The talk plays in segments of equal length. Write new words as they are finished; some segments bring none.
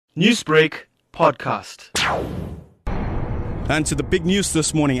Newsbreak Podcast. And to the big news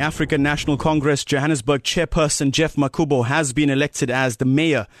this morning, African National Congess Johannesburg chairperson Geoff Makhubo has been elected as the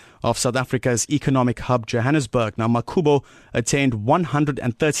mayor of South Africa's economic hub, Johannesburg. Now, Makhubo attained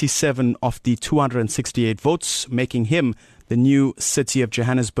 137 of the 268 votes, making him the new City of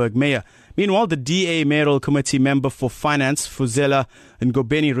Johannesburg Mayor. Meanwhile, the DA Mayoral Committee member for Finance, Funzela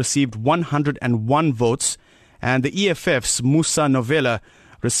Ngobeni, received 101 votes, and the EFF's Musa Novela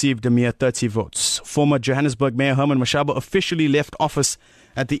received a mere 30 votes. Former Johannesburg Mayor Herman Mashaba officially left office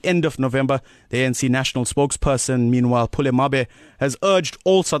at the end of November. The ANC national spokesperson, meanwhile, Pule Mabe, has urged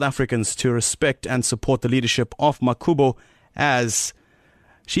all South Africans to respect and support the leadership of Makhubo as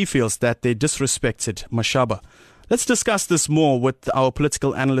she feels that they disrespected Mashaba. Let's discuss this more with our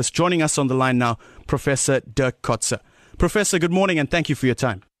political analyst. Joining us on the line now, Professor Dirk Kotze. Professor, good morning and thank you for your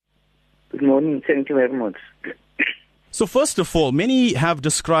time. Good morning. Thank you very much. So first of all, many have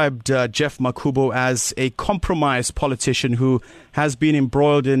described Geoff Makhubo as a compromised politician who has been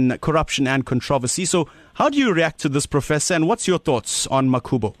embroiled in corruption and controversy. So how do you react to this, Professor, and what's your thoughts on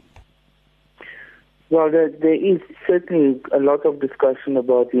Makhubo? Well, there is certainly a lot of discussion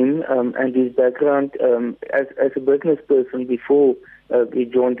about him and his background as a business person before he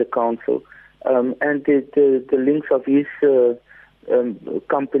joined the council, and the links of his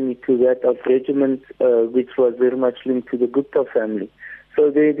company to that of Regiment, which was very much linked to the Gupta family. So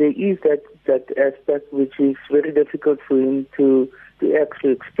there is that aspect which is very difficult for him to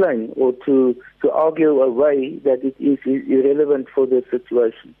actually explain or to argue away that it is irrelevant for the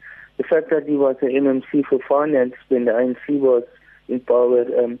situation. The fact that he was an MMC for finance when the ANC was in power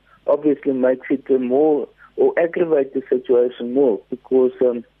obviously makes it more or aggravate the situation more because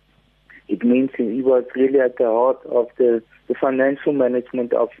it means he was really at the heart of the financial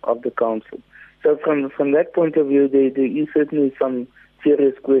management of the council. So from that point of view, there is certainly some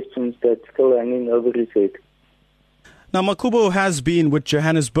serious questions that's still hanging over his head. Now, Makhubo has been with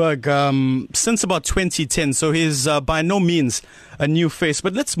Johannesburg since about 2010, so he's by no means a new face.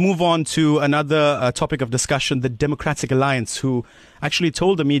 But let's move on to another topic of discussion, the Democratic Alliance, who actually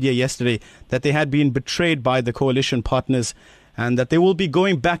told the media yesterday that they had been betrayed by the coalition partners and that they will be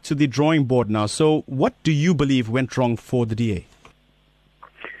going back to the drawing board now. So what do you believe went wrong for the DA?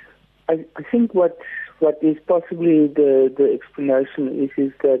 I think what is possibly the explanation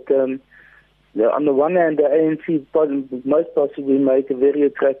is that on the one hand, the ANC most possibly made a very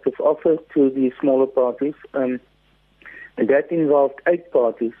attractive offer to the smaller parties, and that involved 8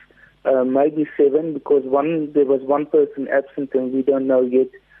 parties, maybe 7, because there was one person absent and we don't know yet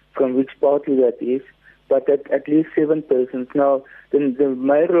from which party that is. But at least 7 persons. Now, the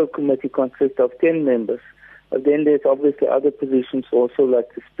mayoral committee consists of 10 members. Then there's obviously other positions also,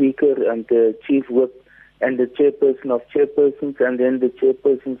 like the speaker and the chief whip and the chairperson of chairpersons, and then the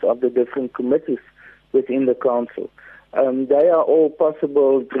chairpersons of the different committees within the council. They are all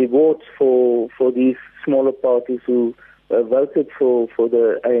possible rewards for these smaller parties who voted for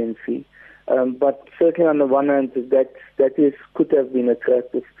the ANC. But certainly on the one hand, that could have been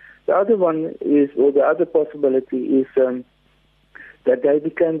attractive. The other one is, or the other possibility is that they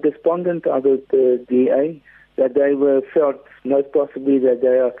became despondent of the DA, that they felt most possibly that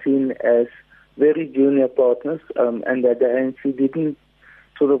they are seen as very junior partners, and that the ANC didn't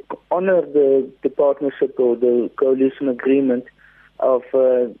sort of honor the partnership or the coalition agreement of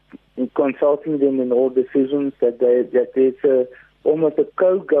consulting them in all decisions, that there's almost a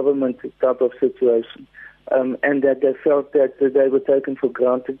co-government type of situation. And that they felt that they were taken for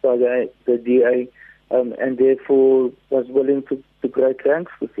granted by the DA and therefore was willing to break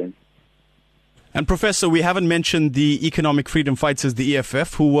ranks with him. And Professor, we haven't mentioned the economic freedom fighters, the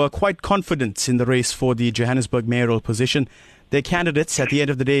EFF, who were quite confident in the race for the Johannesburg mayoral position. Their candidates, at the end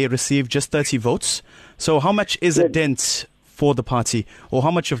of the day, received just 30 votes. So how much is a dent for the party, or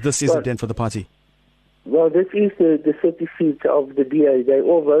how much of this is a dent for the party? Well, this is the 30 seats of the DA. They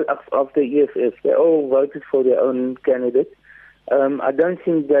all vote of the EFF. They all voted for their own candidate. I don't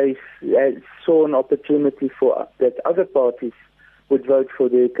think they saw an opportunity for that other parties would vote for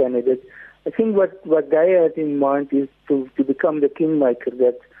their candidate. I think what they had in mind is to become the kingmaker,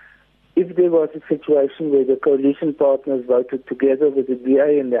 that if there was a situation where the coalition partners voted together with the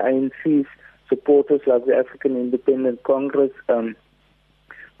DA and the ANC's supporters, like the African Independent Congress,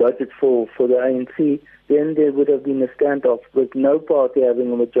 voted for the ANC, then there would have been a standoff with no party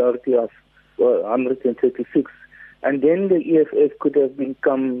having a majority of 136. And then the EFF could have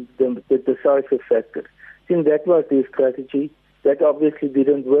become the decisive factor. I think that was their strategy. That obviously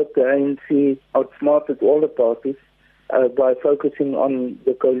didn't work. The ANC outsmarted all the parties by focusing on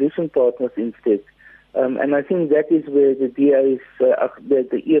the coalition partners instead. And I think that is where the DA's,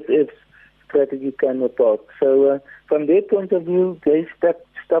 the EFF's strategy came apart. So from their point of view, they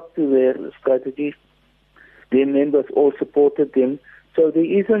stuck to their strategy. Their members all supported them. So there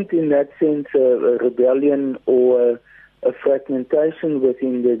isn't in that sense a rebellion or a fragmentation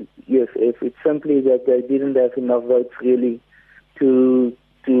within the EFF. It's simply that they didn't have enough votes really to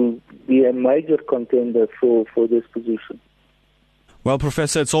be a major contender for this position. Well,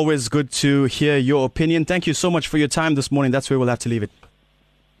 Professor, it's always good to hear your opinion. Thank you so much for your time this morning. That's where we'll have to leave it.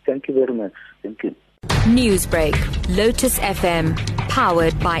 Thank you very much. Thank you. Newsbreak, Lotus FM,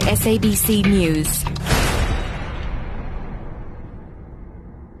 powered by SABC News.